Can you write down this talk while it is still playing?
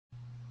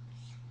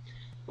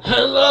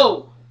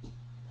Hello,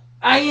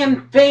 I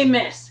am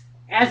famous,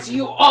 as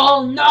you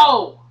all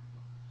know,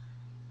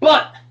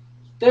 but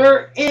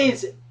there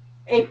is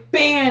a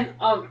band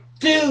of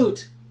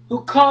dudes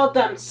who call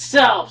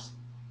themselves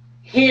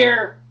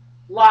Here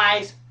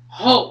Lies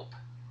Hope,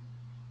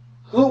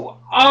 who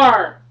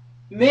are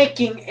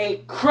making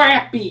a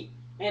crappy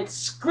and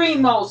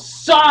screamo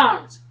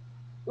songs.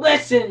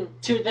 Listen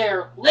to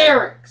their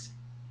lyrics.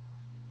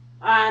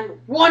 On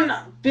one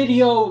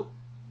video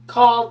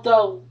called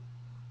The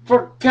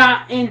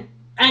Forgotten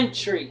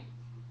Entry,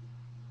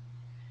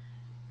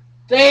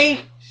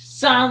 they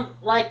sound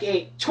like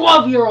a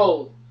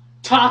 12-year-old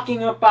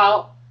talking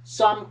about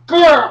some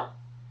girl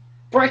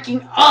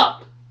breaking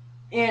up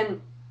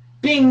and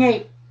being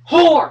a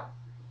whore.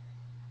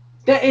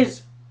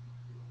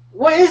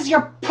 What is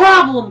your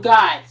problem,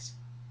 guys?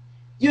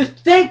 You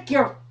think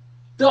you're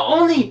the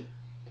only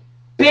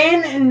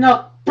band in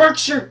the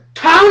Berkshire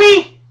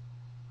County?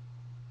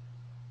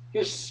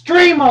 Your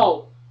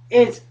screamo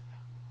is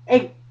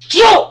a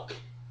joke.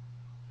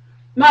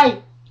 My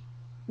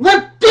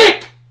limp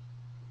dick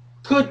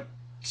could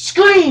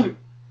scream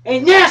a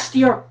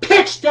nastier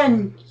pitch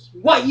than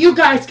what you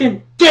guys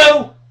can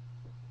do.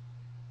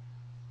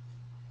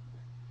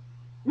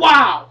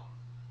 Wow.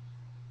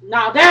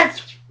 Now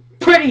that's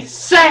pretty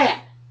sad.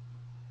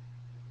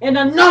 And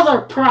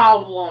another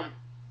problem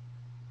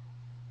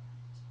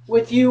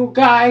with you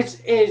guys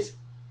is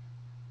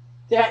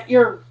that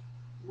your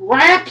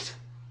raps,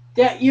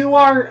 that you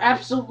are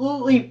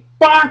absolutely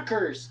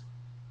bonkers.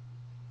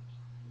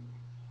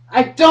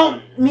 I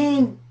don't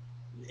mean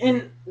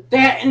in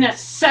a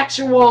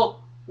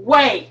sexual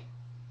way.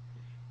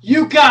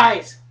 You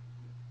guys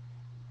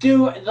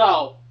do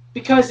though,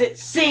 because it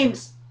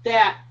seems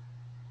that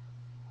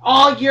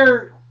all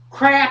your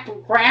crap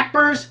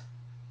rappers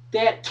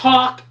that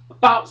talk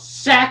about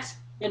sex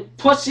and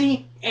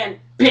pussy and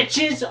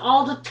bitches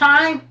all the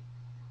time,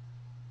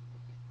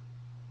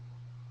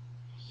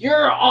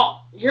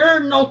 you're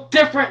no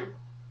different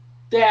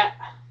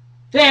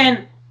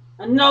than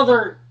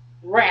another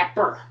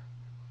rapper.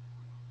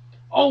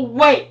 Oh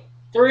wait,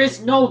 there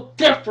is no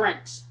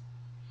difference.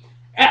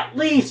 At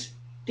least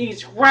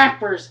these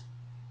rappers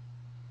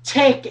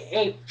take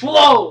a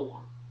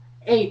flow,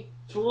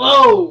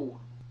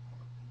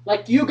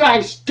 like you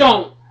guys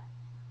don't.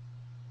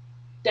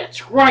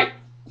 That's right.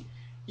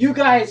 You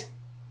guys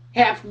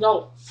have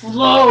no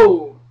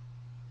flow.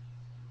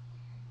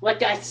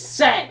 Like I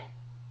said,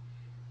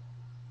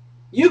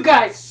 you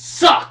guys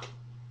suck.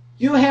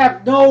 You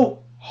have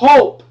no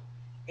hope.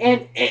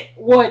 And it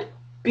would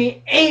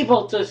be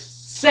able to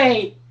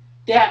say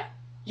that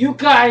you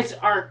guys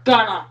are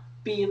gonna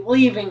be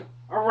leaving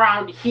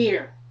around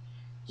here.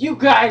 You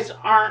guys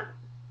aren't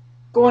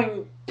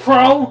going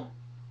pro,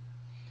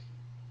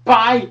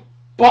 buy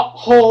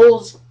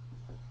buttholes,